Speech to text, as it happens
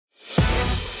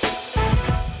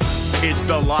It's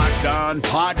the Locked On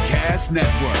Podcast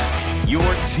Network, your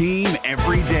team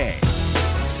every day.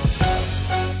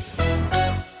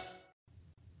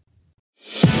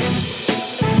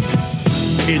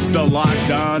 It's the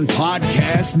Locked On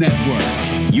Podcast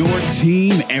Network, your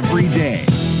team every day.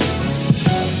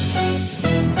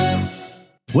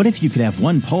 What if you could have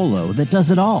one polo that does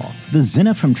it all? The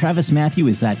Zinna from TravisMathew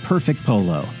is that perfect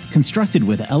polo. Constructed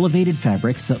with elevated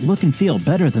fabrics that look and feel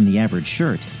better than the average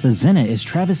shirt, the Zinna is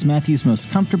TravisMathew's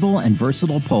most comfortable and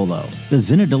versatile polo. The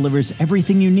Zinna delivers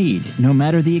everything you need, no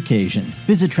matter the occasion.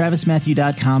 Visit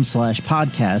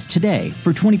TravisMathew.com/podcast today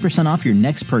for 20% off your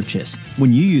next purchase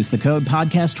when you use the code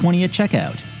podcast20 at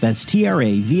checkout. That's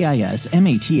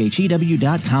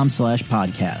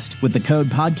TravisMathew.com/podcast with the code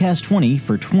podcast20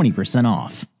 for 20%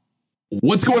 off.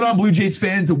 What's going on, Blue Jays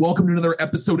fans, and welcome to another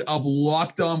episode of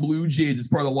Locked On Blue Jays as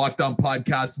part of the Locked On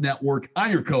Podcast Network.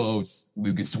 I'm your co-host,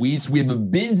 Lucas Weiss. We have a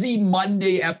busy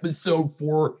Monday episode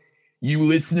for you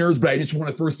listeners, but I just want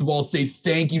to first of all say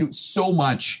thank you so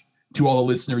much to all the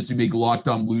listeners who make Locked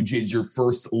On Blue Jays your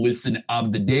first listen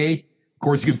of the day. Of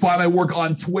course, you can find my work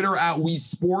on Twitter at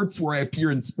WeSports, where I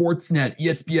appear in Sportsnet,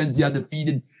 ESPN's The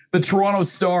Undefeated, the Toronto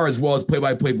Star, as well as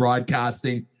play-by-play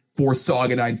broadcasting for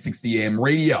Saga 960 AM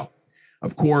radio.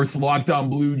 Of course, Locked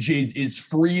On Blue Jays is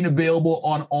free and available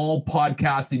on all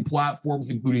podcasting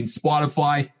platforms, including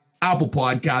Spotify, Apple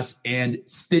Podcasts, and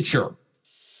Stitcher.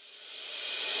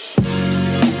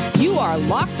 You are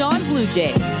Locked On Blue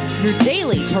Jays, your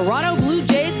daily Toronto Blue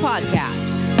Jays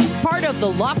podcast. Part of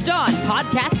the Locked On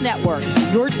Podcast Network,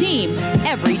 your team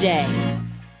every day.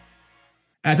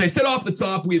 As I said off the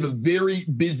top, we have a very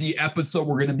busy episode.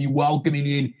 We're going to be welcoming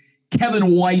in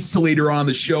Kevin Weiss later on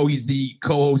the show. He's the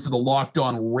co-host of the Locked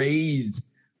On Rays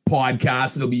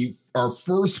podcast. It'll be our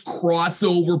first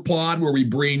crossover pod where we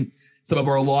bring some of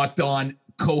our Locked On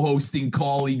co-hosting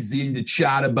colleagues in to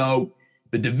chat about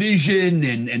the division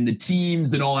and the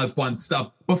teams and all that fun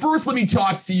stuff. But first, let me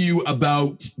talk to you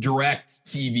about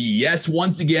DirecTV. Yes,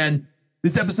 once again,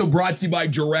 this episode brought to you by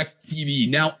DirecTV.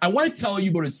 Now, I want to tell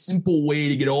you about a simple way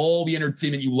to get all the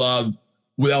entertainment you love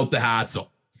without the hassle.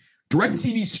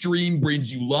 DirecTV Stream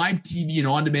brings you live TV and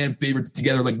on-demand favorites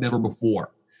together like never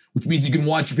before, which means you can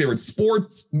watch your favorite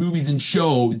sports, movies, and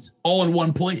shows all in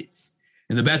one place.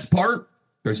 And the best part,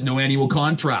 there's no annual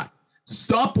contract. So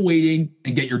stop waiting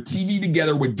and get your TV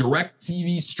together with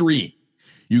DirecTV Stream.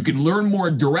 You can learn more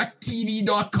at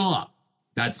directtv.com.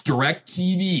 That's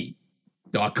directtv.com.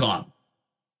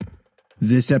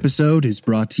 This episode is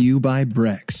brought to you by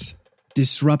Brex.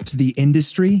 Disrupt the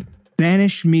industry,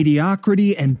 banish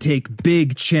mediocrity, and take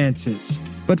big chances.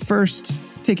 But first,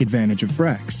 take advantage of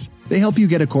Brex. They help you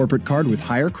get a corporate card with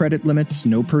higher credit limits,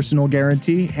 no personal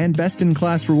guarantee, and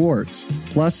best-in-class rewards.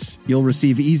 Plus, you'll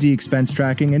receive easy expense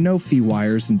tracking and no fee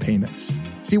wires and payments.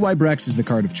 See why Brex is the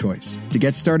card of choice. To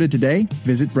get started today,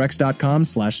 visit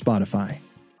brex.com/Spotify.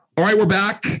 All right, we're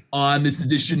back on this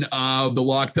edition of the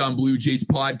Locked On Blue Jays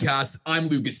podcast. I'm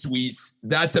Lucas Weiss.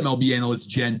 That's MLB analyst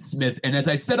Jen Smith. And as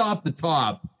I said off the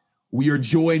top, we are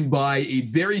joined by a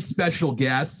very special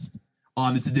guest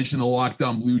on this edition of the Locked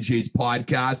On Blue Jays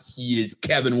podcast. He is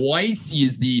Kevin Weiss. He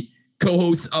is the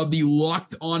co-host of the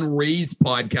Locked On Rays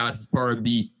podcast as part of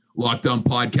the Locked On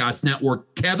Podcast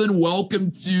Network. Kevin,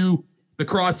 welcome to the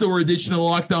crossover edition of the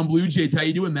Locked On Blue Jays. How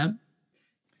you doing, man?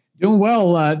 Doing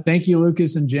well. Thank you,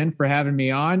 Lucas and Jen, for having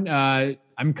me on.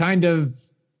 I'm kind of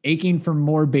aching for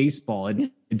more baseball.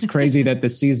 It's crazy that the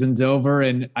season's over,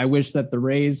 and I wish that the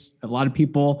Rays, a lot of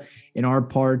people in our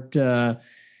part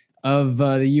of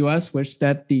the U.S. wish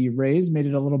that the Rays made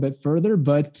it a little bit further,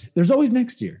 but there's always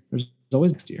next year. There's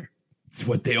always next year. It's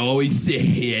what they always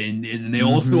say, and they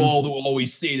also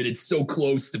always say that it's so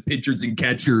close to pitchers and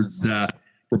catchers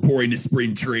reporting to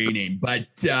spring training. But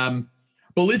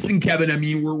listen, Kevin, I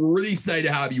mean, we're really excited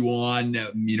to have you on,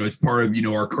 as part of,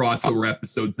 our crossover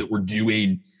episodes that we're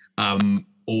doing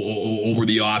over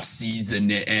the off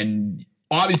season. And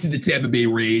obviously the Tampa Bay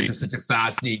Rays are such a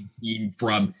fascinating team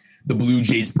from the Blue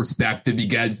Jays perspective,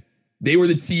 because they were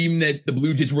the team that the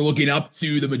Blue Jays were looking up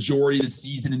to the majority of the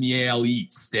season in the AL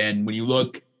East. And when you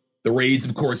look, the Rays,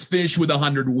 of course, finished with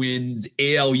 100 wins,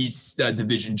 AL East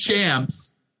division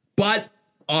champs, but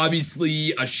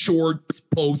obviously a short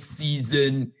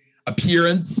postseason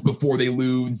appearance before they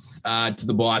lose to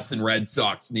the Boston Red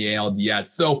Sox in the ALDS.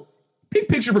 So big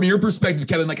picture from your perspective,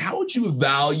 Kevin, like how would you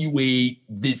evaluate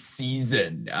this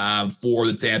season for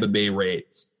the Tampa Bay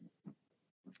Rays?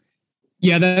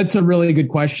 Yeah, that's a really good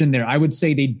question there. I would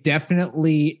say they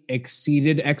definitely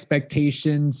exceeded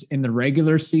expectations in the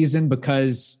regular season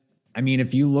because, I mean,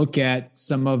 if you look at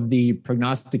some of the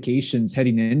prognostications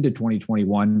heading into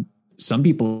 2021, some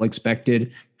people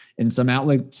expected and some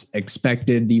outlets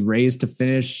expected the Rays to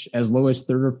finish as low as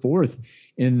third or fourth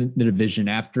in the division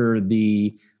after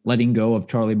the letting go of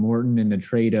Charlie Morton and the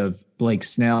trade of Blake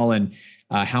Snell, and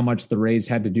how much the Rays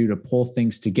had to do to pull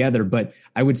things together. But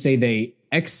I would say they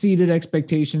exceeded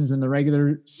expectations in the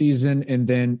regular season and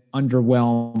then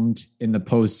underwhelmed in the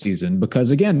postseason,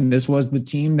 because again, this was the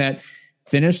team that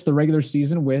finished the regular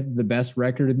season with the best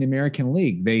record in the American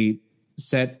League. They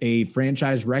set a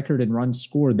franchise record in runs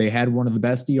scored. They had one of the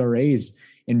best ERAs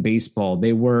in baseball.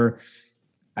 They were,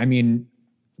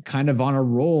 kind of on a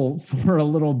roll for a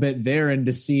little bit there, and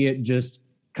to see it just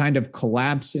kind of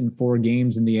collapse in 4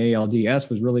 games in the ALDS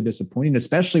was really disappointing,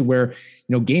 especially where,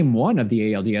 game 1 of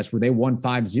the ALDS where they won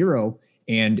 5-0,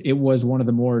 and it was one of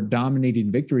the more dominating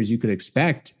victories you could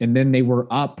expect. And then they were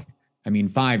up,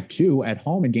 5-2 at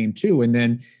home in game 2. And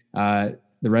then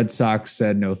the Red Sox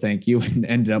said, no, thank you, and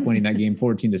ended up winning that game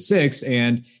 14-6.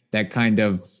 And that kind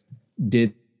of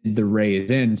did the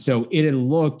Rays in. So it had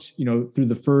looked, through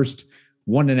the first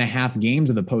 1.5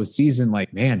 games of the postseason,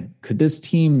 like, man, could this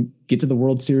team get to the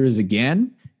World Series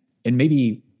again and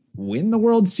maybe win the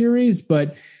World Series?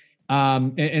 But,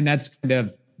 and that's kind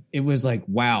of, it was like,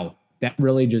 wow, that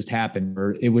really just happened,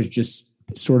 or it was just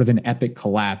sort of an epic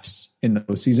collapse in the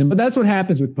postseason. But that's what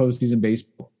happens with postseason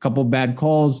baseball. A couple of bad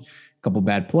calls, a couple of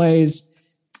bad plays,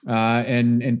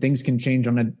 and things can change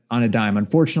on a dime.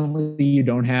 Unfortunately, you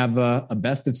don't have a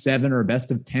best of 7 or a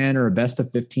best of 10 or a best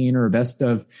of 15 or a best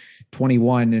of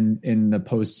 21 in the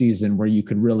postseason, where you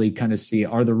could really kind of see,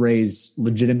 are the Rays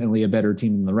legitimately a better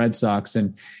team than the Red Sox?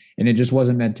 And it just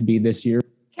wasn't meant to be this year.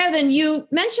 Kevin, you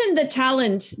mentioned the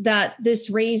talent that this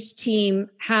Rays team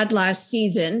had last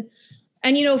season.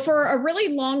 And, for a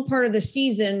really long part of the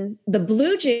season, the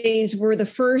Blue Jays were the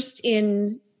first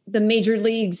in the major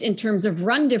leagues in terms of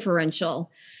run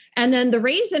differential. And then the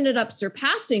Rays ended up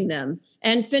surpassing them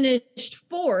and finished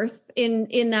 4th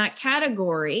in that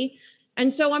category.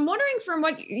 And so I'm wondering, from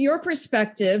your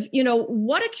perspective,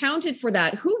 what accounted for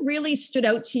that? Who really stood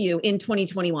out to you in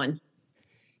 2021?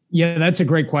 Yeah, that's a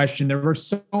great question. There were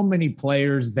so many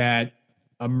players that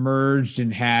emerged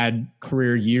and had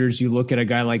career years. You look at a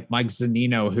guy like Mike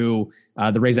Zunino, who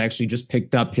the Rays actually just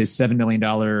picked up his $7 million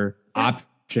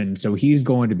option. So he's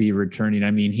going to be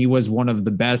returning. He was one of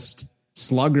the best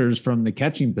sluggers from the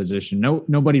catching position.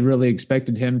 Nobody really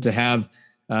expected him to have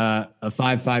a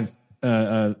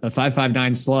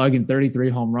 5.59 slug and 33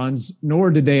 home runs, nor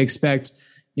did they expect,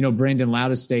 Brandon Lau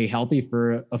to stay healthy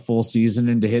for a full season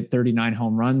and to hit 39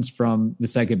 home runs from the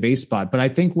second base spot. But I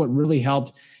think what really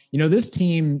helped, this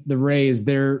team, the Rays,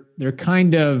 they're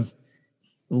kind of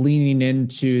leaning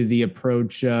into the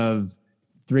approach of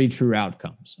 3 true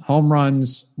outcomes: home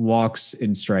runs, walks,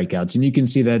 and strikeouts. And you can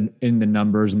see that in the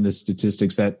numbers and the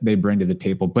statistics that they bring to the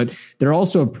table. But they're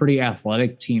also a pretty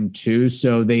athletic team too.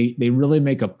 So they really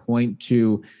make a point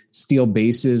to steal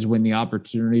bases when the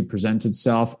opportunity presents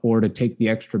itself, or to take the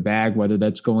extra bag, whether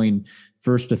that's going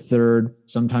first to third,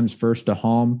 sometimes first to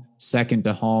home, second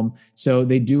to home. So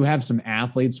they do have some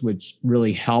athletes, which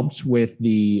really helped with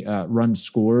the runs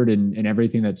scored and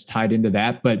everything that's tied into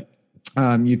that. But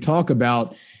you talk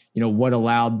about, what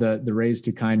allowed the Rays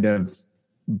to kind of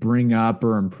bring up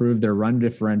or improve their run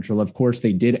differential. Of course,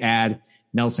 they did add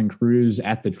Nelson Cruz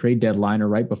at the trade deadline, or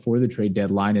right before the trade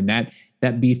deadline, and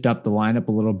that beefed up the lineup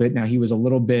a little bit. Now, he was a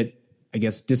little bit,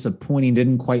 disappointing,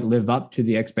 didn't quite live up to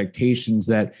the expectations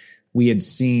that we had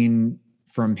seen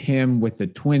from him with the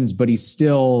Twins, but he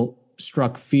still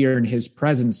struck fear, and his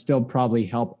presence still probably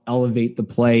helped elevate the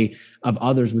play of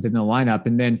others within the lineup.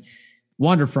 And then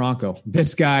Wander Franco,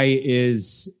 this guy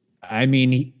is,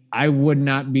 I would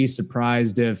not be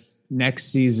surprised if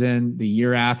next season, the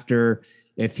year after,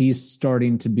 if he's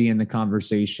starting to be in the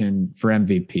conversation for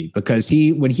MVP, because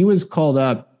when he was called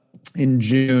up in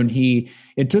June,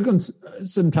 it took him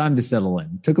some time to settle in.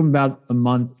 It took him about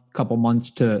couple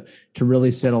months to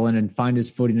really settle in and find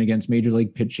his footing against major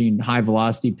league pitching, high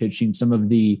velocity pitching, some of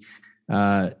the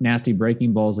nasty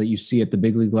breaking balls that you see at the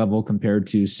big league level compared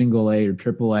to single A or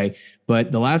triple A.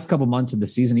 But the last couple months of the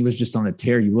season, he was just on a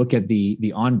tear. You look at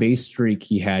the on base streak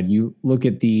he had, you look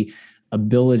at the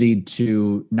ability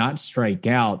to not strike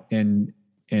out and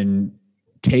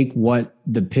take what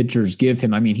the pitchers give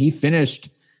him. He finished,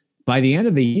 by the end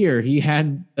of the year, he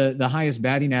had the highest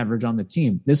batting average on the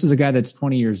team. This is a guy that's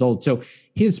 20 years old. So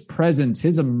his presence,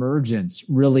 his emergence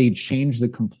really changed the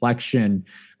complexion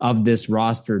of this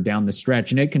roster down the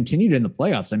stretch. And it continued in the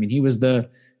playoffs. He was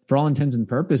for all intents and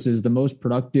purposes, the most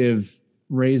productive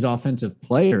Rays offensive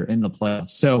player in the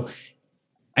playoffs. So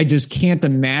I just can't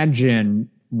imagine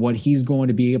what he's going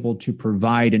to be able to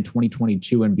provide in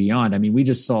 2022 and beyond. I mean, we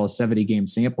just saw a 70-game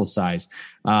sample size.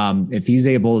 If he's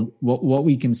able, what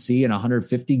we can see in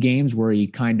 150 games where he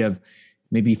kind of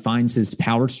maybe finds his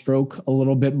power stroke a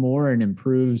little bit more and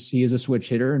improves. He is a switch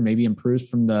hitter and maybe improves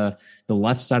from the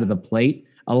left side of the plate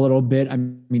a little bit. I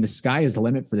mean, the sky is the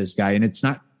limit for this guy, and it's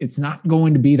not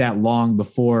going to be that long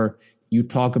before you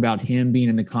talk about him being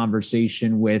in the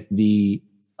conversation with the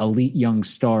elite young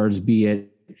stars, be it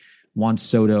Juan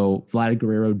Soto, Vlad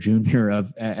Guerrero Jr.,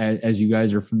 as you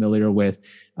guys are familiar with,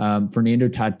 Fernando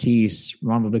Tatis,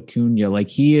 Ronald Acuna. Like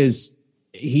he is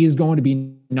going to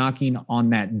be knocking on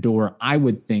that door, I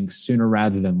would think, sooner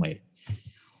rather than later.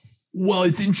 Well,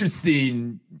 it's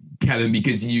interesting, Kevin,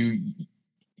 because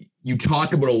you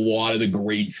talk about a lot of the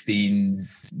great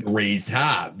things the Rays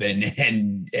have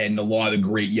and a lot of the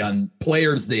great young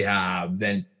players they have.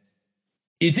 And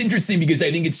it's interesting because I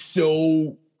think it's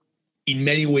so, in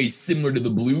many ways, similar to the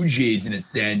Blue Jays in a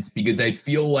sense, because I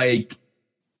feel like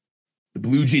the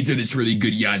Blue Jays are this really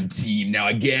good young team. Now,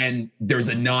 again, there's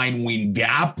a 9-win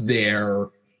gap there,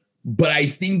 but I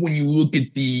think when you look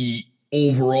at the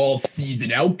overall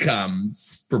season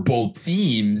outcomes for both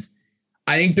teams,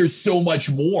 I think there's so much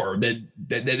more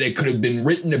that could have been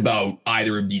written about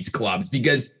either of these clubs.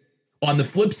 Because on the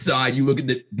flip side, you look at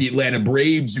the Atlanta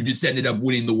Braves, who just ended up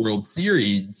winning the World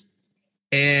Series,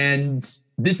 and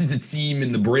this is a team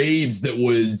in the Braves that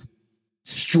was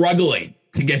struggling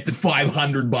to get to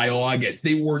 500 by August.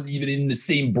 They weren't even in the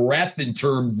same breath in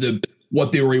terms of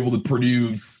what they were able to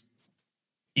produce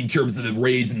in terms of the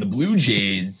Rays and the Blue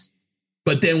Jays.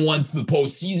 But then once the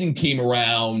postseason came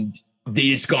around, they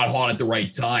just got hot at the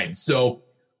right time. So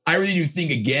I really do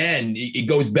think, again, it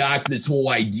goes back to this whole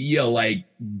idea, like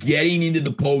getting into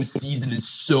the postseason is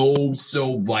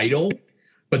so vital,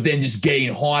 but then just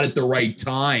getting hot at the right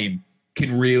time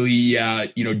can really,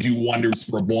 do wonders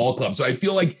for a ball club. So I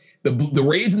feel like the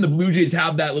Rays and the Blue Jays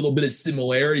have that little bit of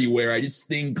similarity where I just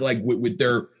think like with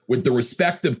the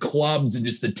respective clubs and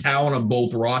just the talent on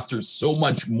both rosters, so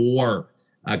much more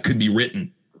could be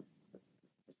written.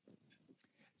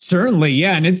 Certainly,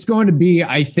 yeah. And it's going to be,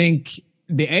 I think,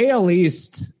 the AL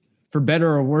East, for better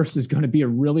or worse, is going to be a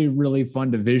really, really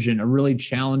fun division, a really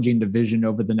challenging division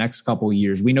over the next couple of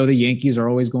years. We know the Yankees are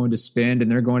always going to spend,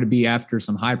 and they're going to be after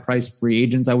some high-priced free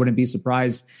agents. I wouldn't be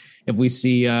surprised if we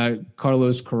see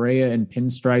Carlos Correa and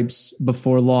pinstripes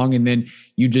before long, and then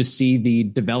you just see the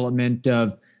development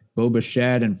of Bo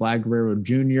Bichette and Vlad Guerrero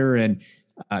Jr. and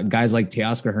guys like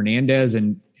Teoscar Hernandez.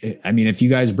 And I mean, if you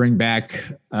guys bring back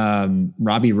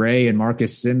Robbie Ray and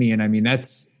Marcus Semien, I mean,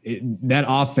 that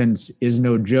offense is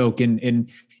no joke. And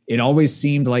it always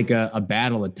seemed like a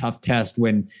battle, a tough test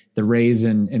when the Rays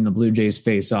and the Blue Jays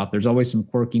face off. There's always some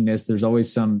quirkiness. There's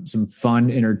always some fun,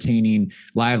 entertaining,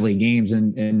 lively games.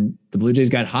 And the Blue Jays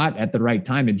got hot at the right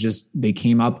time. They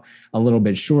came up a little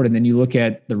bit short. And then you look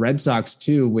at the Red Sox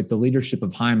too, with the leadership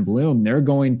of Chaim Bloom. They're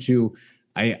going to,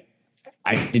 I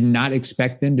did not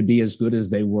expect them to be as good as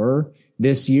they were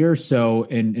this year. So,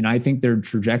 and I think their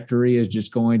trajectory is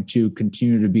just going to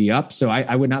continue to be up. So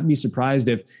I would not be surprised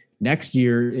if next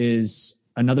year is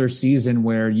another season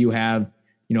where you have,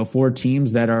 4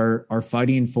 teams that are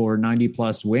fighting for 90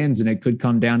 plus wins. And it could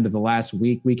come down to the last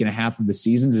week and a half of the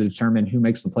season to determine who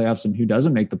makes the playoffs and who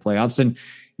doesn't make the playoffs. And,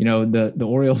 the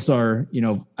Orioles are,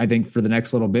 I think for the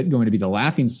next little bit going to be the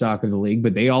laughingstock of the league,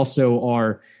 but they also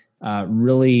are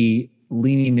really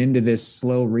leaning into this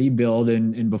slow rebuild.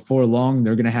 And before long,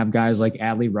 they're going to have guys like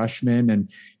Adley Rutschman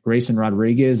and Grayson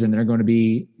Rodriguez, and they're going to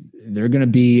be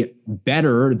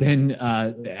better than,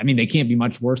 they can't be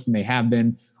much worse than they have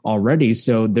been already.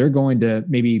 So they're going to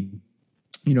maybe,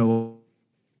 a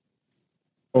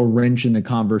wrench in the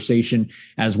conversation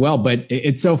as well. But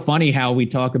it's so funny how we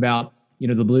talk about,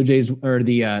 the Blue Jays or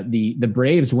the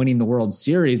Braves winning the World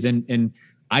Series. And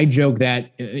I joke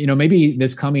that, maybe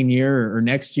this coming year or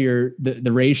next year,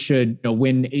 the Rays should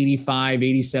win 85,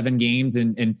 87 games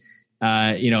and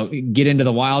get into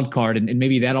the wild card and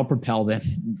maybe that'll propel them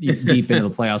deep into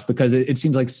the playoffs, because it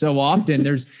seems like so often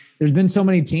there's been so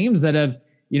many teams that have,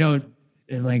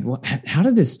 like, how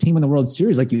did this team win the World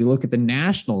Series? Like you look at the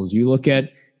Nationals, you look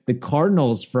at the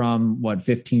Cardinals from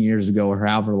 15 years ago or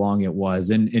however long it was.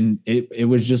 And it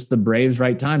was just the Braves'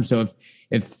 right time. So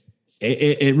if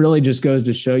it really just goes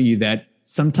to show you that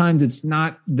sometimes it's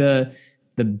not the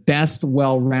best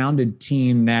well-rounded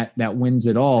team that wins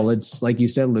it all. It's like you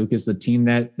said, Lucas, the team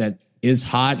that is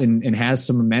hot and has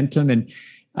some momentum and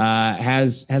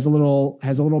has a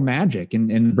little magic. And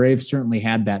the Braves certainly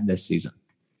had that this season.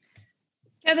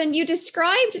 Kevin, you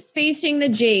described facing the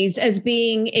Jays as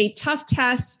being a tough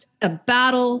test, a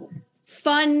battle,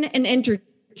 fun and entertaining.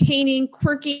 entertaining,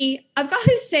 quirky. I've got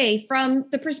to say, from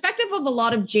the perspective of a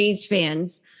lot of Jays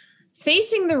fans,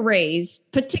 facing the Rays,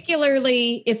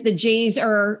 particularly if the Jays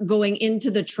are going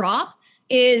into the Trop,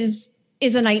 is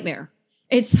a nightmare.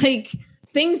 It's like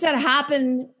things that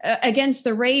happen against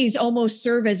the Rays almost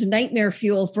serve as nightmare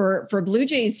fuel for Blue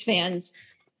Jays fans.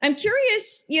 I'm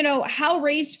curious, how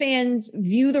Rays fans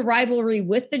view the rivalry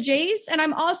with the Jays. And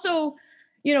I'm also,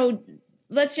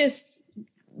 let's just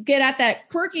get at that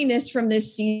quirkiness from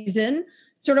this season,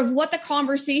 sort of what the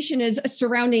conversation is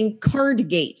surrounding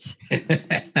Cardgate.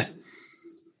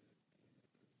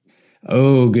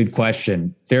 Oh, good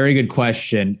question. Very good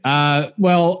question.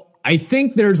 Well, I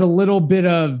think there's a little bit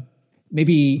of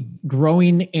maybe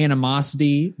growing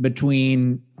animosity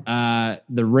between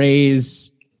the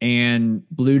Rays and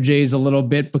Blue Jays a little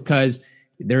bit, because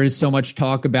there is so much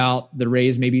talk about the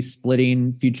Rays maybe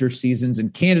splitting future seasons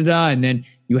in Canada. And then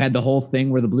you had the whole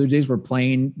thing where the Blue Jays were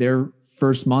playing their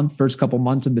first couple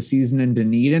months of the season in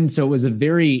Dunedin. So it was a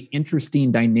very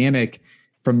interesting dynamic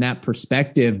from that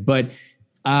perspective. But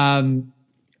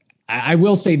I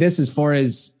will say this, as far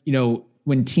as,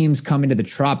 when teams come into the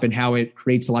Trop and how it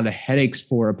creates a lot of headaches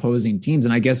for opposing teams.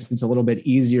 And I guess it's a little bit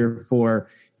easier for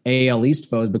AL East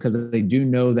foes, because they do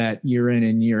know that year in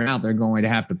and year out, they're going to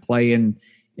have to play in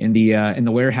the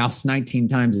warehouse 19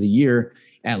 times a year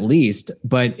at least.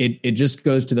 But it just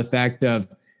goes to the fact of,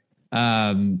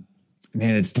 man,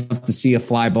 it's tough to see a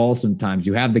fly ball sometimes.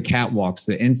 You have the catwalks,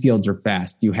 the infields are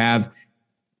fast. You have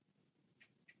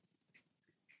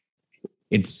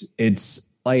it's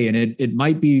play, and it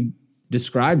might be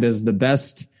described as the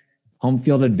best home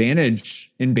field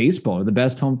advantage in baseball, or the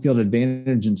best home field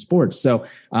advantage in sports. So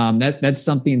that's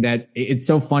something that it's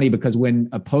so funny, because when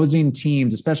opposing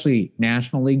teams, especially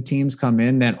National League teams, come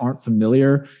in that aren't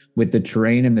familiar with the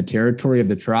terrain and the territory of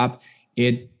the Trop,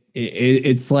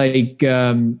 it's like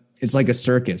a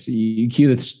circus. You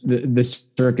cue the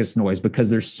circus noise,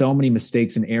 because there's so many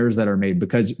mistakes and errors that are made.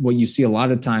 Because what you see a lot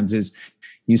of times is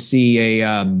you see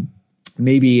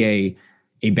maybe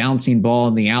a bouncing ball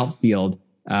in the outfield,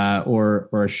 or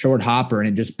a short hopper, and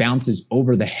it just bounces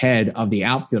over the head of the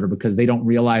outfielder, because they don't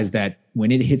realize that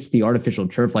when it hits the artificial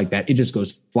turf like that, it just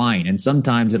goes flying. And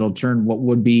sometimes it'll turn what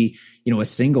would be, a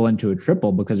single into a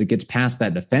triple, because it gets past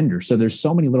that defender. So there's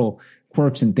so many little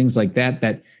quirks and things like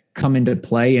that come into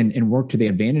play and work to the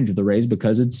advantage of the Rays,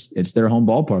 because it's their home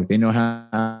ballpark. They know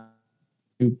how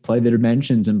to play the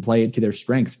dimensions and play it to their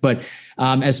strengths. But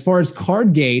as far as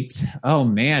Cardgate, oh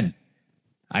man,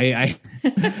 I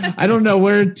don't know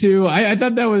where to. I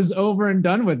thought that was over and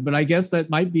done with, but I guess that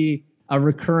might be a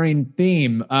recurring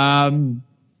theme.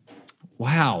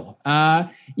 Wow.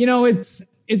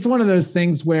 It's one of those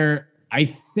things where I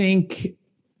think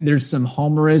there's some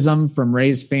homerism from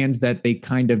Rays fans that they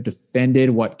kind of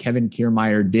defended what Kevin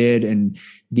Kiermaier did. And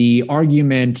the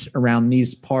argument around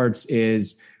these parts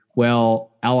is,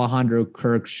 well, Alejandro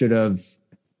Kirk should have,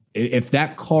 if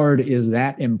that card is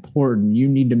that important, you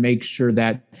need to make sure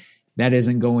that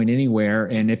isn't going anywhere.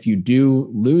 And if you do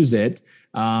lose it,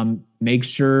 make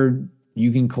sure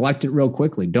you can collect it real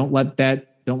quickly. Don't let that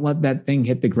thing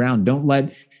hit the ground.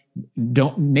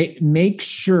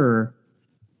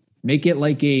 Make it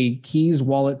like a keys,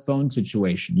 wallet, phone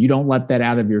situation. You don't let that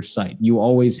out of your sight. You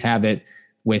always have it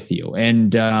with you.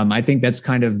 And I think that's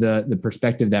kind of the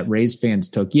perspective that Rays fans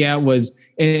took. Yeah, it was.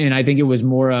 And I think it was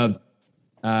more of,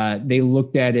 they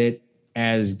looked at it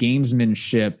as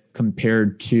gamesmanship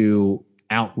compared to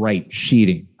outright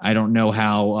cheating. I don't know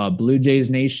how Blue Jays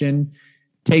Nation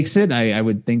takes it. I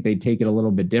would think they take it a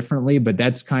little bit differently, but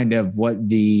that's kind of what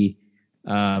the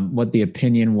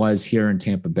opinion was here in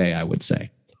Tampa Bay, I would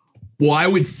say. Well, I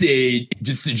would say,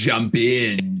 just to jump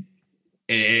in,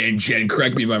 and Jen,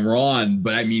 correct me if I'm wrong,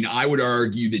 but I mean, I would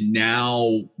argue that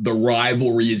now the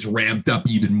rivalry is ramped up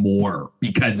even more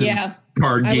because of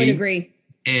Cardgate. I would agree.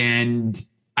 And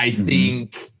I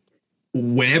think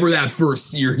whenever that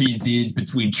first series is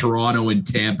between Toronto and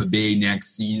Tampa Bay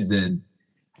next season,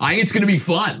 I think it's going to be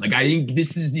fun. Like, I think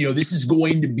this is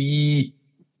going to be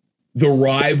the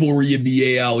rivalry of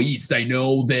the AL East. I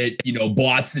know that,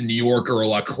 Boston, New York are a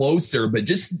lot closer, but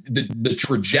just the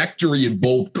trajectory of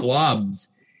both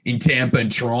clubs in Tampa and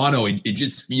Toronto, it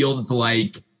just feels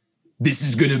like this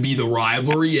is going to be the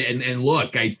rivalry. And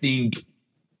look, I think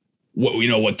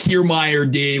what Kiermaier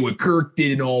did, what Kirk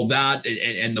did, and all that,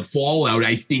 and the fallout,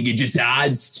 I think it just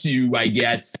adds to, I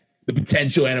guess, the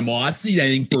potential animosity. I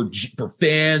think for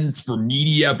fans, for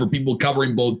media, for people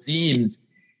covering both teams,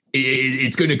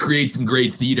 it's going to create some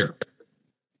great theater.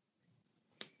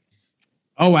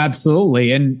 Oh,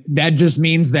 absolutely. And that just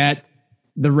means that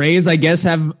the Rays, I guess,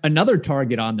 have another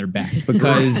target on their back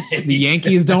because the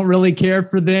Yankees don't really care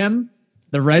for them.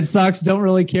 The Red Sox don't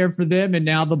really care for them. And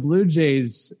now the Blue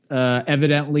Jays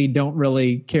evidently don't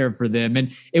really care for them.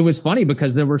 And it was funny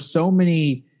because there were so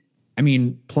many,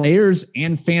 players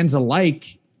and fans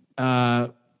alike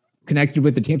connected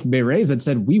with the Tampa Bay Rays that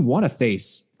said, we want to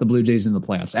face the Blue Jays in the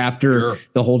playoffs after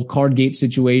the whole Cardgate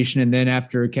situation. And then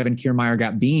after Kevin Kiermaier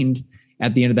got beamed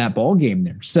at the end of that ball game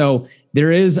there. So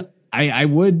there is, I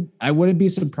wouldn't be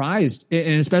surprised.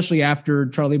 And especially after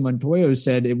Charlie Montoyo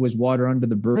said it was water under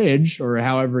the bridge, or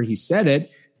however he said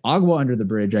it, agua under the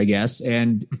bridge, I guess.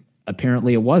 And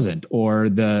apparently it wasn't, or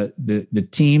the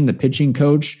team, the pitching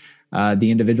coach,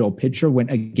 the individual pitcher went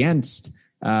against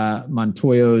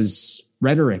Montoyo's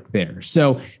rhetoric there.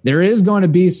 So there is going to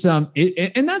be some,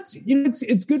 and that's,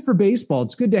 it's good for baseball.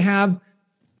 It's good to have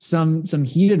some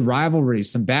heated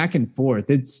rivalries, some back and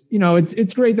forth.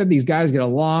 It's great that these guys get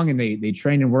along and they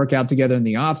train and work out together in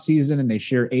the off season and they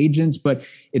share agents, but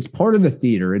it's part of the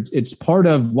theater. It's part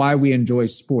of why we enjoy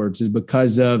sports, is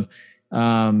because of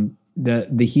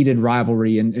the heated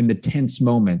rivalry and the tense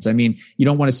moments. You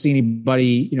don't want to see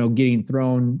anybody, getting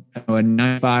thrown a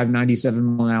 95, 97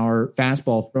 mile an hour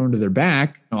fastball thrown to their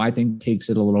back. I think takes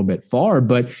it a little bit far,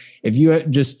 but if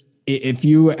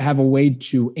you have a way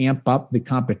to amp up the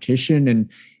competition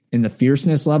and the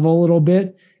fierceness level a little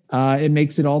bit, it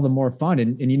makes it all the more fun.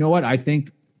 And you know what? I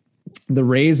think the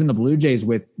Rays and the Blue Jays,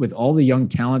 with all the young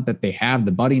talent that they have,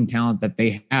 the budding talent that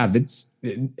they have, it's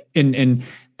and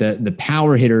the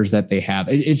power hitters that they have,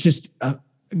 it's just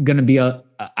going to be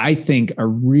I think a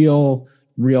real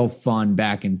fun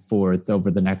back and forth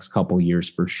over the next couple of years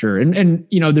for sure. And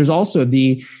there's also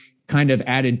the kind of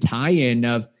added tie-in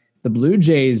of the Blue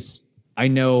Jays. I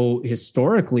know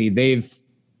historically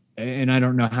and I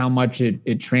don't know how much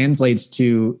it translates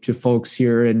to folks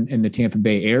here in the Tampa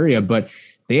Bay area, but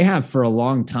they have for a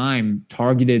long time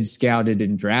targeted, scouted,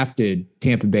 and drafted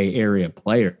Tampa Bay area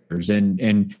players.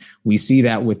 And we see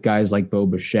that with guys like Bo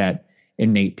Bichette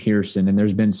and Nate Pearson, and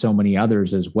there's been so many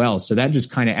others as well. So that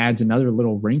just kind of adds another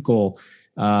little wrinkle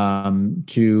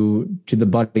to the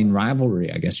budding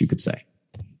rivalry, I guess you could say.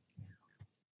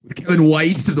 With Kevin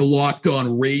Weiss of the Locked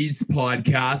On Rays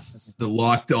podcast. This is the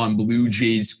Locked On Blue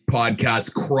Jays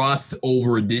podcast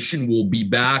crossover edition. We'll be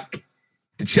back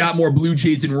to chat more Blue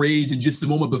Jays and Rays in just a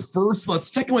moment. But first, let's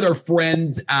check in with our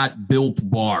friends at Built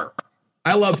Bar.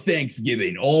 I love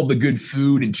Thanksgiving, all the good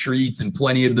food and treats and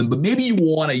plenty of them. But maybe you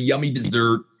want a yummy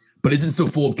dessert, but isn't so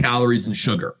full of calories and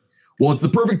sugar. Well, it's the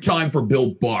perfect time for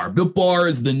Built Bar. Built Bar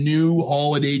is the new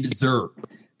holiday dessert.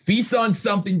 Feast on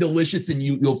something delicious and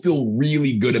you'll feel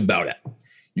really good about it.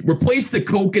 You replace the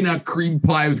coconut cream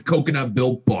pie with coconut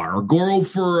Built Bar, or go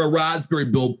for a raspberry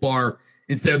Built Bar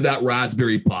instead of that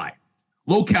raspberry pie.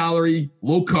 Low calorie,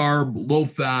 low carb, low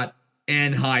fat,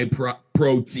 and high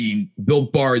protein.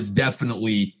 Built Bar is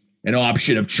definitely an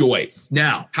option of choice.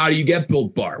 Now, how do you get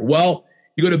Built Bar? Well,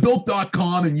 you go to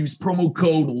built.com and use promo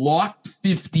code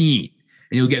LOCKED15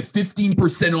 and you'll get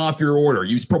 15% off your order.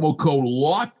 Use promo code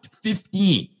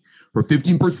LOCKED15 for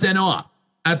 15% off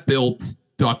at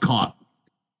built.com.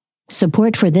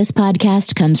 Support for this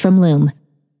podcast comes from Loom.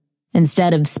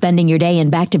 Instead of spending your day in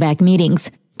back-to-back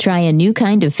meetings, try a new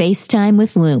kind of FaceTime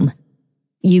with Loom.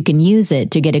 You can use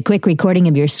it to get a quick recording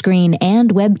of your screen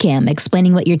and webcam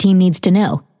explaining what your team needs to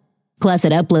know. Plus,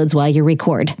 it uploads while you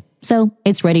record, so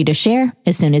it's ready to share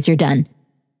as soon as you're done.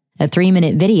 A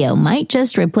 3-minute video might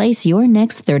just replace your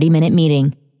next 30-minute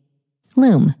meeting.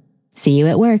 Loom. See you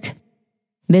at work.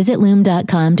 Visit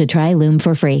Loom.com to try Loom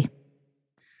for free.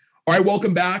 All right,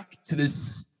 welcome back to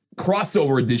this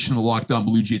crossover edition of the Locked On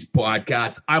Blue Jays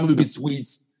podcast. I'm Lucas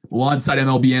Weiss, alongside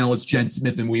MLB analyst Jen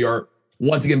Smith, and we are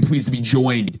once again pleased to be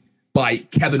joined by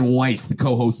Kevin Weiss, the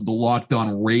co-host of the Locked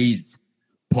On Rays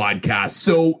podcast.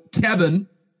 So, Kevin,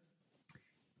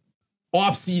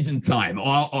 off-season time.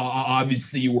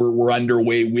 Obviously, we're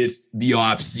underway with the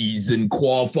off-season.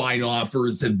 Qualifying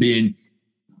offers have been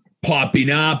popping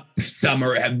up. Some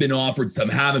have been offered, some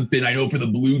haven't been. I know for the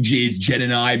Blue Jays, Jen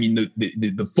and I mean,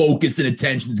 the focus and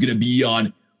attention is going to be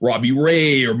on Robbie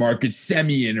Ray or Marcus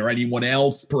Semien or anyone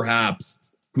else, perhaps,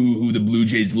 who the Blue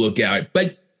Jays look at.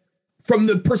 But from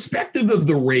the perspective of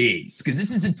the Rays, because this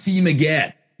is a team,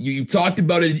 again, you talked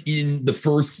about it in the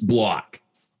first block.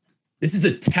 This is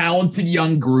a talented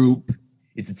young group.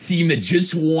 It's a team that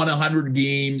just won 100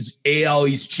 games, AL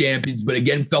East champions, but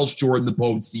again, fell short in the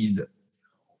postseason.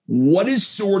 What is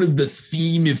sort of the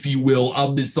theme, if you will,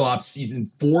 of this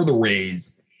offseason for the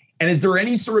Rays? And is there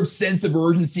any sort of sense of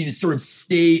urgency to sort of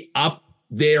stay up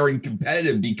there and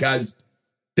competitive? Because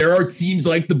there are teams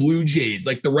like the Blue Jays,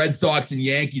 like the Red Sox and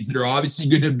Yankees that are obviously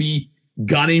going to be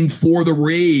gunning for the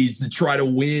Rays to try to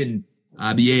win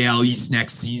the AL East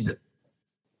next season?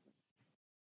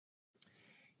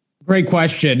 Great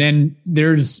question. And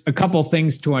there's a couple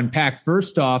things to unpack.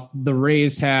 First off, the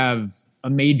Rays have a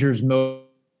major's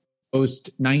most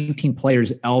 19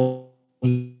 players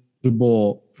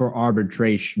eligible for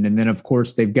arbitration. And then, of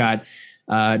course, they've got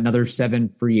another 7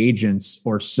 free agents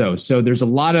or so. So there's a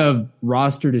lot of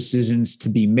roster decisions to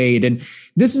be made. And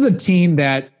this is a team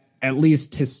that, at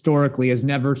least historically, has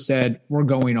never said we're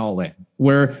going all in,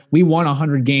 where we won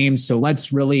 100 games. So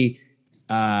let's really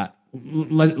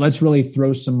let's really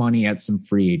throw some money at some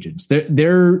free agents.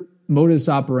 Their modus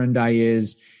operandi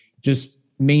is just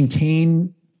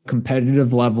maintain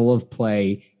competitive level of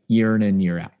play year in and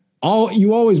year out.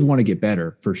 You always want to get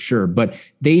better for sure, but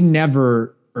they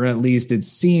never, or at least it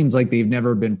seems like they've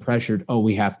never been pressured. Oh,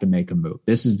 we have to make a move.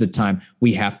 This is the time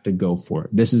we have to go for it.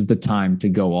 This is the time to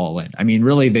go all in. I mean,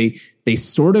 really, they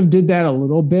sort of did that a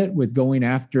little bit with going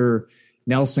after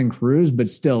Nelson Cruz, but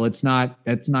still that's not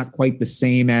quite the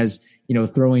same as,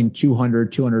 throwing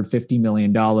 $250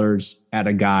 million at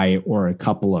a guy or a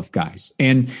couple of guys.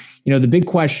 And, the big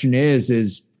question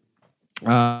is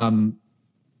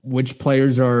which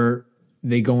players are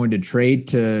they going to trade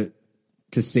to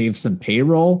save some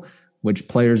payroll? Which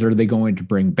players are they going to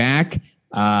bring back?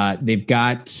 They've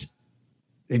got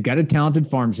a talented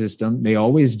farm system. They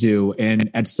always do. And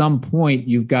at some point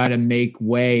you've got to make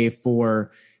way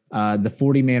for the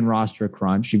 40-man roster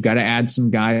crunch. You've got to add some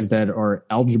guys that are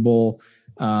eligible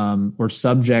or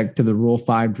subject to the Rule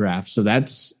 5 draft. So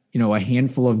that's, a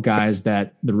handful of guys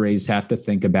that the Rays have to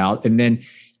think about. And then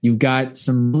you've got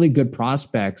some really good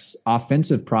prospects,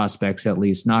 offensive prospects at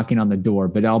least, knocking on the door.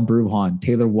 Vidal Brujan,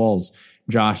 Taylor Walls,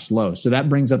 Josh Lowe. So that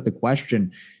brings up the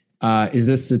question, is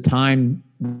this the time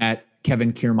that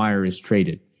Kevin Kiermaier is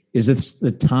traded? Is this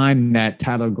the time that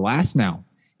Tyler Glasnow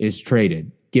is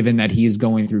traded, given that he's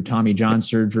going through Tommy John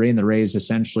surgery and the Rays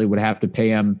essentially would have to pay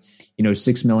him,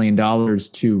 $6 million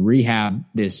to rehab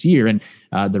this year? And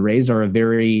the Rays are a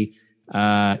very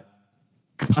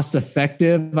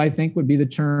cost-effective, I think would be the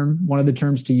term, one of the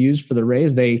terms to use for the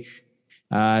Rays. They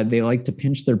like to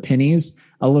pinch their pennies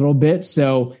a little bit.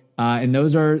 So, and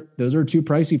those are two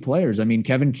pricey players. I mean,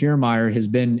 Kevin Kiermaier has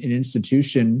been an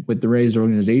institution with the Rays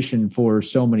organization for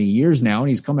so many years now, and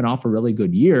he's coming off a really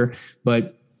good year,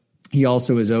 but he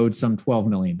also is owed some $12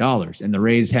 million. And the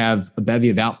Rays have a bevy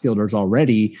of outfielders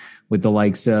already with the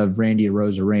likes of Randy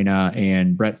Arozarena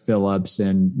and Brett Phillips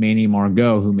and Manny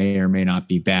Margot, who may or may not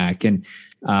be back. And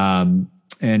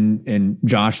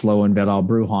Josh Lowe and Vidal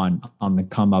Brujan on the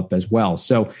come up as well.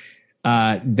 So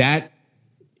that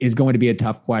is going to be a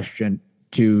tough question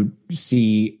to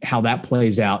see how that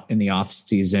plays out in the off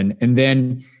season. And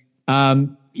then,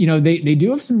 they do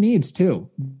have some needs too.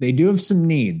 They do have some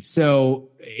needs. So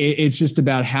it's just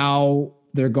about how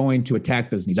they're going to attack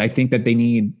those needs. I think that they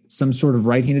need some sort of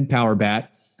right-handed power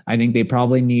bat. I think they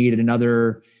probably need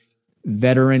another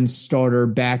veteran starter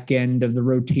back end of the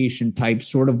rotation type,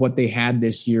 sort of what they had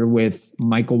this year with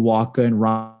Michael Wacha and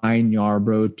Ryan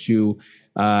Yarbrough to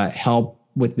help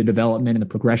with the development and the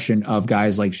progression of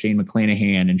guys like Shane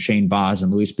McClanahan and Shane Baz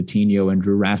and Luis Patino and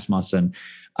Drew Rasmussen.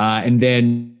 And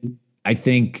then I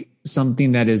think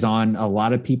something that is on a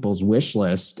lot of people's wish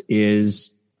list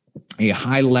is a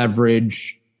high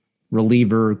leverage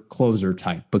reliever closer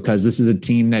type, because this is a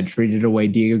team that traded away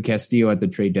Diego Castillo at the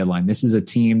trade deadline. This is a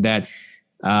team that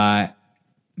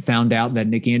found out that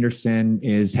Nick Anderson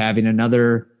is having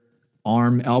another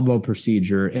arm elbow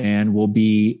procedure and will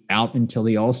be out until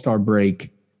the All-Star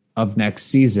break of next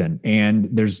season. And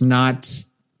there's not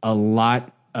a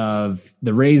lot of,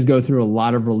 the Rays go through a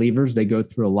lot of relievers. They go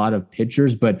through a lot of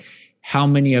pitchers, but how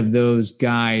many of those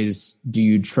guys do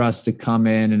you trust to come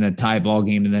in a tie ball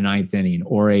game in the 9th inning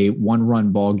or a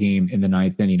 1-run ball game in the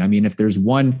 9th inning? I mean, if there's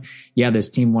one, this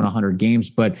team won 100 games,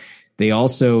 but they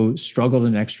also struggled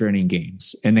in extra inning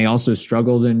games and they also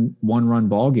struggled in 1-run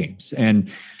ball games.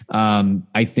 And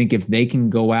I think if they can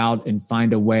go out and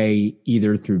find a way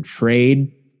either through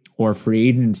trade or free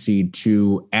agency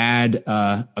to add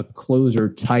a closer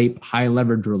type, high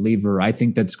leverage reliever, I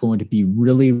think that's going to be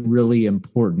really, really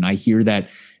important. I hear that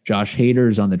Josh Hader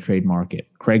is on the trade market.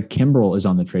 Craig Kimbrell is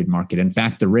on the trade market. In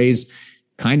fact, the Rays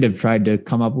kind of tried to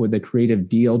come up with a creative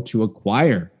deal to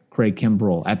acquire Craig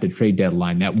Kimbrell at the trade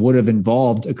deadline that would have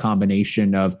involved a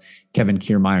combination of Kevin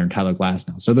Kiermaier and Tyler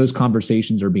Glasnow. So those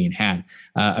conversations are being had.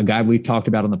 A guy we've talked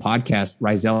about on the podcast,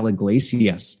 Raisel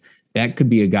Iglesias, that could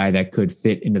be a guy that could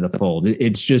fit into the fold.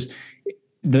 It's just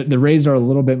the Rays are a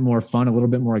little bit more fun, a little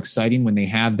bit more exciting when they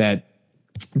have that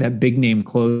big name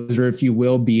closer, if you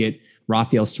will, be it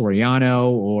Rafael Soriano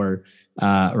or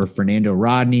Fernando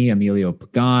Rodney, Emilio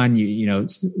Pagan,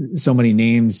 so many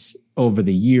names over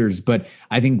the years. But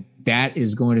I think that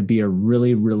is going to be a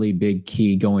really, really big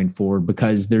key going forward,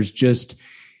 because there's just,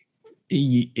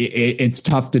 it's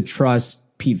tough to trust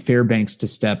Pete Fairbanks to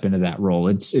step into that role.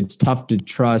 It's tough to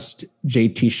trust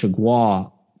JT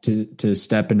Chagua to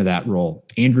step into that role.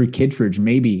 Andrew Kittredge,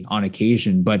 maybe on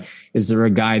occasion, but is there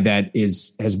a guy that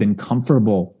has been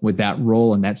comfortable with that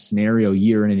role and that scenario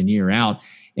year in and year out?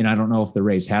 And I don't know if the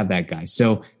Rays have that guy.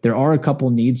 So there are a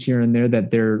couple needs here and there that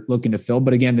they're looking to fill.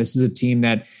 But again, this is a team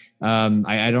that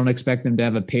I don't expect them to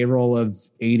have a payroll of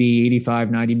 80, 85,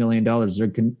 $90 million.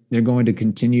 They're going to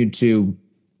continue to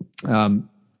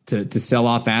sell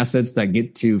off assets that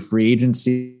get to free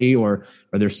agency or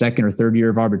their second or third year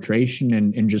of arbitration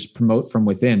and just promote from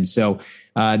within. So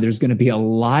there's going to be a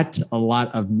lot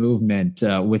of movement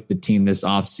with the team this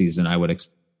offseason, I would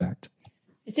expect.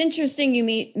 It's interesting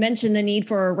you mentioned the need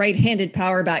for a right-handed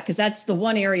power bat, because that's the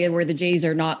one area where the Jays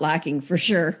are not lacking for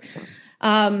sure.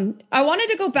 I wanted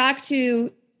to go back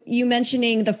to you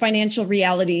mentioning the financial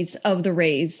realities of the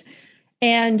Rays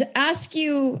and ask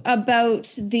you about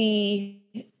the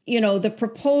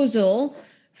proposal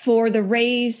for the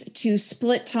Rays to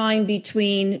split time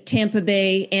between Tampa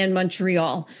Bay and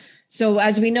Montreal. So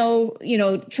as we know,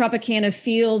 Tropicana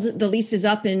Field, the lease is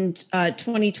up in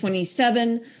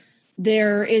 2027.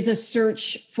 There is a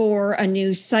search for a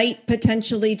new site,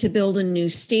 potentially to build a new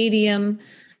stadium.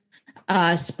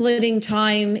 Splitting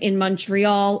time in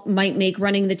Montreal might make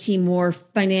running the team more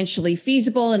financially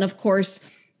feasible. And of course,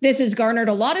 this has garnered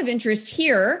a lot of interest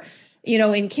here,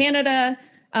 in Canada.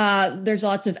 There's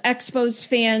lots of Expos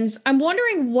fans. I'm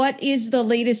wondering, what is the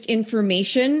latest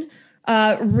information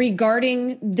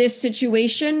regarding this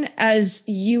situation as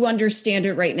you understand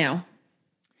it right now?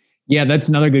 Yeah, that's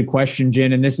another good question,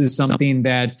 Jen. And this is something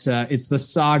that it's the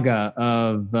saga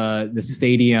of the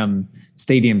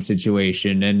stadium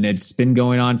situation. And it's been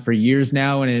going on for years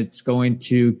now, and it's going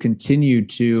to continue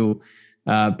to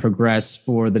progress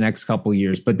for the next couple of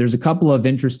years. But there's a couple of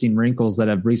interesting wrinkles that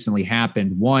have recently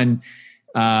happened. One,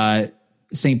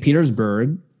 St.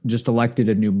 Petersburg just elected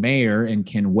a new mayor in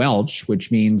Ken Welch,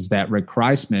 which means that Rick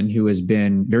Kreisman, who has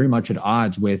been very much at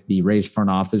odds with the Rays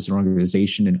front office and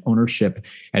organization and ownership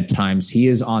at times, he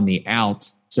is on the out.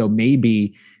 So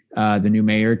maybe the new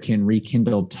mayor can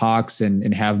rekindle talks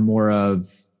and have more of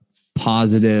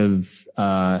positive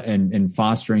and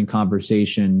fostering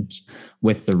conversations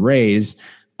with the Rays.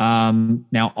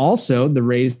 Now, also, the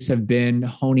Rays have been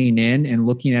honing in and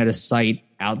looking at a site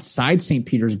outside St.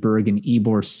 Petersburg in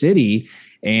Ybor City,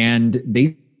 and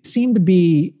they seem to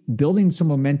be building some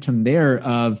momentum there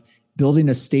of building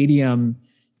a stadium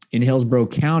in Hillsborough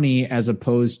County as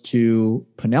opposed to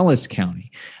Pinellas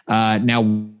County. Now,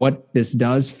 what this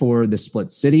does for the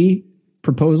split city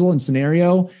proposal and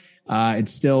scenario,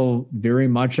 it's still very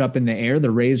much up in the air.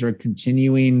 The Rays are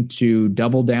continuing to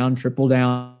double down, triple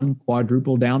down,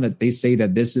 quadruple down, that they say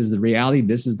that this is the reality.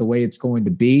 This is the way it's going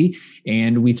to be.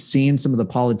 And we've seen some of the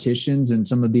politicians and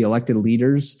some of the elected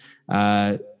leaders,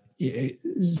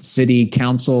 city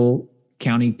council,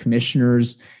 county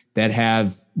commissioners that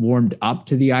have warmed up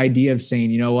to the idea of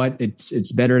saying, you know what,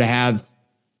 it's better to have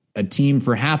a team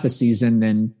for half a season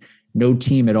than no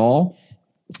team at all.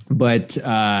 But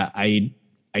I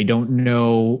don't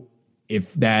know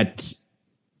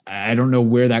I don't know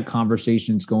where that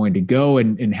conversation is going to go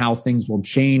and how things will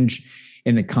change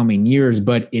in the coming years.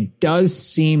 But it does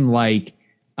seem like,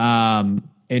 and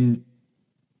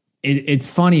it's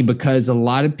funny because a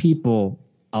lot of people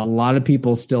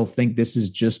still think this is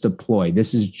just a ploy.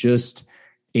 This is just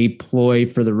a ploy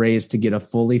for the Rays to get a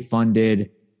fully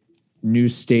funded new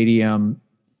stadium,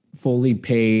 fully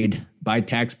paid by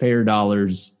taxpayer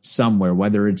dollars somewhere,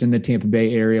 whether it's in the Tampa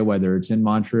Bay area, whether it's in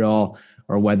Montreal,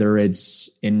 or whether it's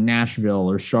in Nashville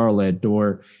or Charlotte,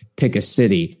 or pick a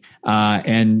city.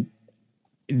 And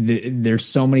there's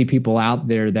so many people out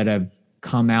there that have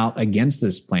come out against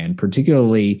this plan.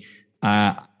 Particularly,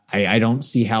 I don't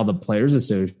see how the Players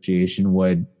Association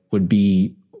would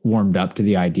be warmed up to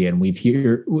the idea. And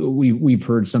we've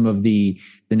heard some of the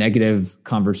negative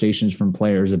conversations from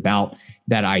players about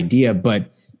that idea.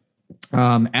 But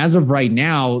as of right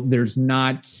now, there's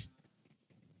not,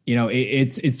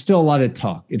 it's still a lot of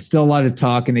talk. It's still a lot of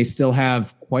talk, and they still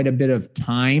have quite a bit of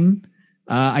time,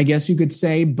 I guess you could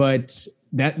say. But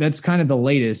that's kind of the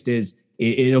latest.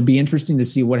 It'll be interesting to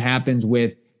see what happens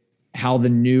with how the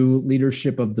new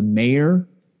leadership of the mayor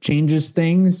changes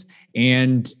things,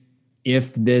 and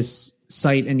if this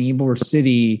site in Ybor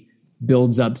City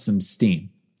builds up some steam.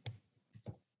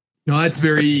 No, that's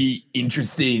very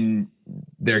interesting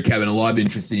there, Kevin. A lot of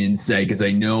interesting insight, because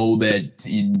I know that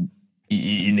in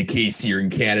the case here in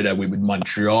Canada with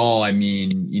Montreal, I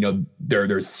mean,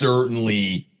 there's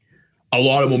certainly a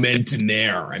lot of momentum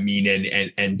there. I mean,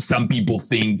 and some people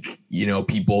think,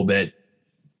 people that,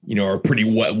 are pretty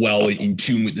well in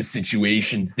tune with the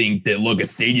situation think that, look,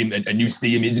 a new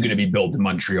stadium is going to be built in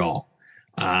Montreal,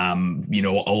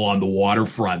 along the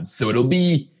waterfront. So it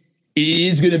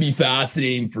is going to be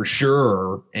fascinating for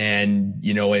sure. And,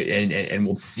 and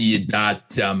we'll see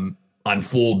that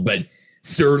unfold, but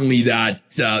certainly that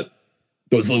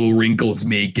those little wrinkles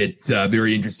make it a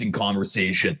very interesting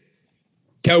conversation.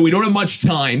 Kevin, we don't have much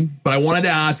time, but I wanted to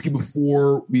ask you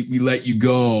before we let you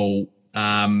go,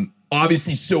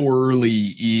 obviously so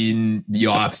early in the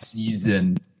off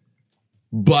season,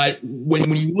 but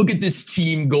when you look at this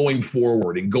team going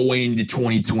forward and going into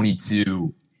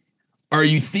 2022, are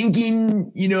you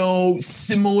thinking,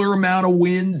 similar amount of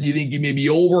wins? You think you maybe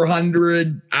over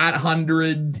 100, at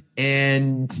 100,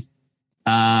 and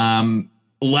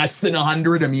less than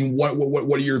 100? I mean, what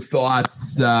are your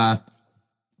thoughts?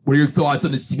 What are your thoughts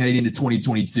on this team heading into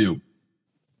 2022?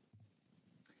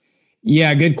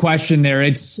 Yeah, good question there.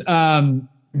 It's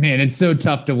it's so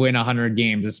tough to win 100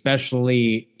 games,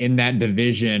 especially in that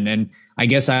division. And I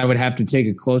guess I would have to take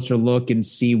a closer look and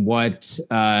see what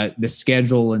the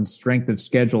schedule and strength of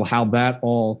schedule, how that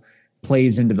all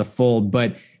plays into the fold.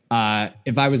 But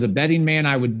if I was a betting man,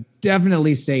 I would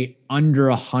definitely say under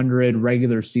 100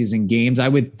 regular season games. I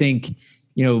would think,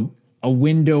 a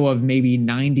window of maybe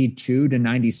 92 to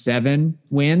 97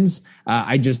 wins.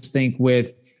 I just think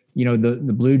with,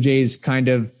 the Blue Jays kind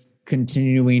of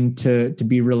continuing to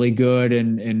be really good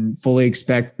and fully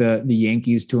expect the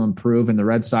Yankees to improve and the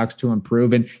Red Sox to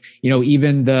improve. And,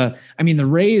 even the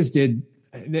Rays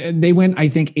they went, I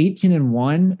think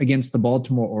 18-1 against the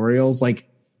Baltimore Orioles. Like,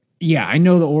 yeah, I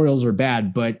know the Orioles are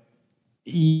bad, but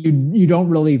you don't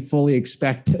really fully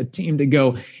expect a team to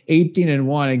go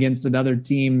 18-1 against another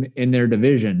team in their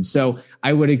division. So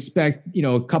I would expect,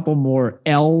 a couple more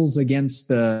L's against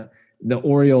the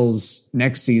Orioles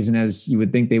next season, as you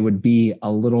would think they would be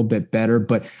a little bit better.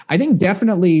 But I think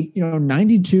definitely,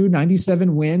 92,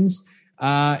 97 wins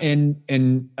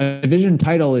and a division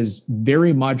title is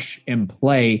very much in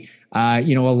play. A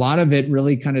lot of it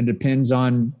really kind of depends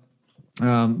on,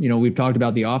 we've talked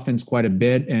about the offense quite a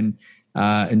bit and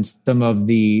some of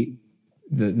the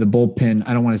bullpen,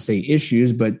 I don't want to say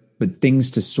issues, but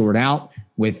things to sort out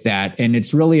with that. And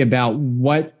it's really about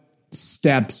what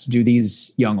steps do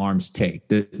these young arms take?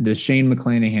 Does Shane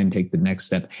McClanahan take the next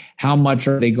step? How much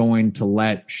are they going to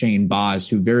let Shane Baz,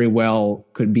 who very well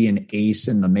could be an ace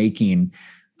in the making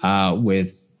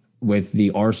with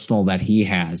the arsenal that he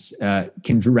has?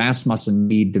 Can Rasmussen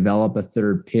develop a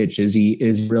third pitch?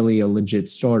 Is really a legit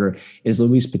starter? Is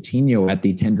Luis Patino at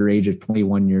the tender age of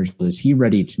 21 years old? Is he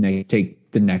ready to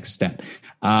take the next step?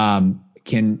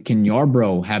 Can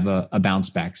Yarbrough have a bounce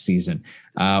back season?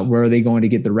 Where are they going to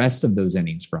get the rest of those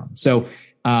innings from? So,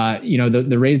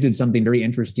 the Rays did something very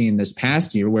interesting this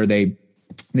past year where they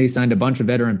signed a bunch of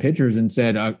veteran pitchers and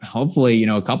said, hopefully,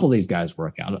 a couple of these guys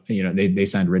work out. They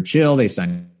signed Rich Hill, they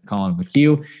signed Colin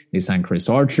McHugh, they signed Chris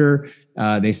Archer,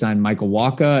 they signed Michael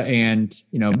Wacha, and,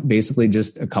 basically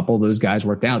just a couple of those guys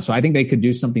worked out. So I think they could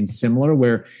do something similar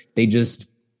where they just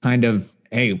kind of,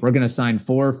 hey, we're going to sign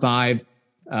 4 or 5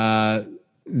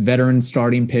 veteran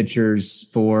starting pitchers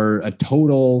for a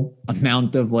total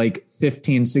amount of like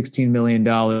 $15-16 million.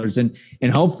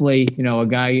 And hopefully, a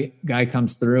guy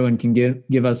comes through and can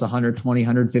give us 120,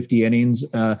 150 innings,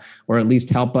 or at least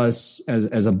help us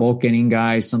as a bulk inning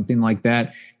guy, something like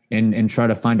that, and try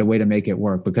to find a way to make it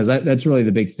work. Because that's really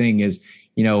the big thing is,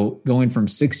 going from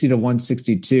 60 to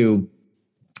 162,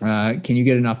 can you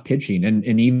get enough pitching?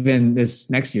 And even this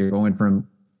next year, going from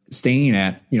staying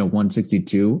at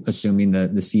 162, assuming the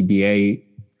CBA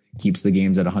keeps the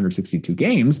games at 162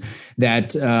 games,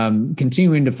 that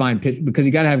continuing to find pitch, because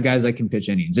you got to have guys that can pitch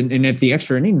innings. And if the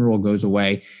extra inning rule goes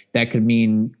away, that could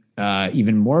mean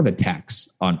even more of a tax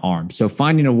on arms. So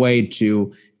finding a way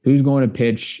to who's going to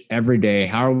pitch every day,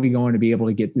 how are we going to be able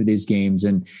to get through these games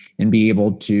and be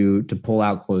able to pull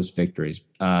out close victories?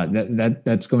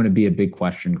 That's going to be a big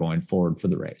question going forward for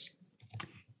the Rays.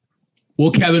 Well,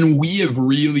 Kevin, we have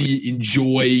really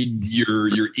enjoyed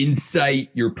your insight,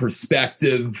 your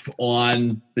perspective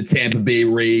on the Tampa Bay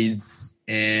Rays.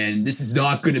 And this is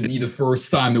not going to be the first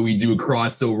time that we do a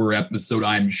crossover episode,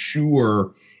 I'm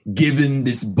sure, given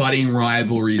this budding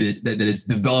rivalry that is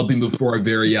developing before our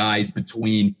very eyes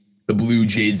between the Blue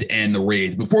Jays and the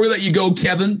Rays. Before we let you go,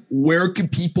 Kevin, where can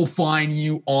people find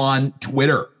you on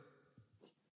Twitter?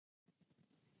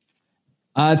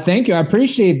 Thank you. I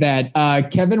appreciate that.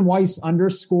 Kevin Weiss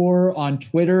 _ on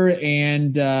Twitter,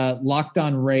 and Locked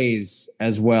On Rays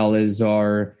as well as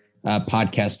our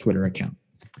podcast Twitter account.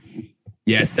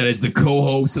 Yes, that is the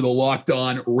co-host of the Locked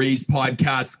On Rays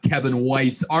podcast, Kevin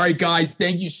Weiss. All right, guys,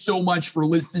 thank you so much for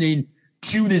listening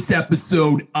to this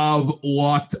episode of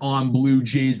Locked On Blue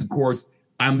Jays. Of course,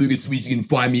 I'm Lucas Weiss. You can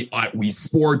find me at Weiss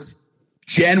Sports.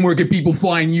 Jen, where can people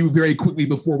find you very quickly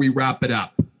before we wrap it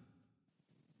up?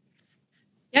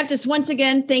 Yep, just once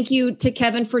again, thank you to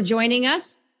Kevin for joining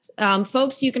us.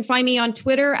 Folks, you can find me on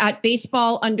Twitter at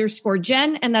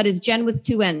baseball_Jen, and that is Jen with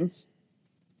 2 N's.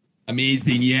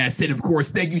 Amazing, yes. And of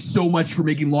course, thank you so much for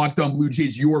making Locked On Blue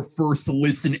Jays your first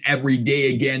listen every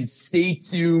day. Again, stay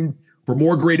tuned for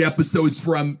more great episodes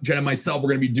from Jen and myself. We're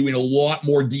going to be doing a lot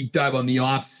more deep dive on the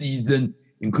offseason,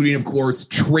 including, of course,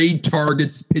 trade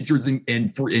targets, pitchers, and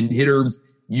hitters.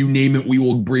 You name it, we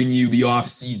will bring you the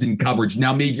offseason coverage.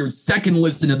 Now, make your second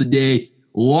listen of the day,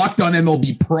 Locked On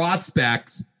MLB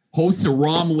Prospects. Host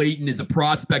Aram Layton is a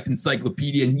prospect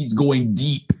encyclopedia, and he's going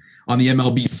deep on the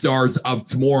MLB stars of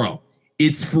tomorrow.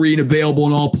 It's free and available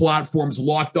on all platforms.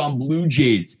 Locked On Blue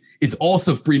Jays is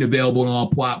also free and available on all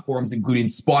platforms, including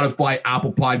Spotify,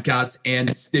 Apple Podcasts,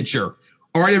 and Stitcher.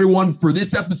 All right, everyone, for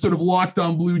this episode of Locked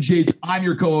On Blue Jays, I'm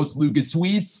your co-host, Lucas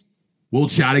Weiss. We'll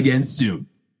chat again soon.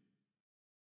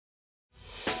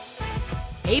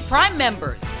 Hey, Prime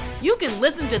members, you can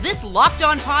listen to this Locked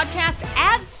On podcast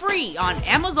ad-free on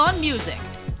Amazon Music.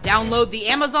 Download the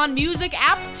Amazon Music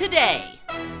app today.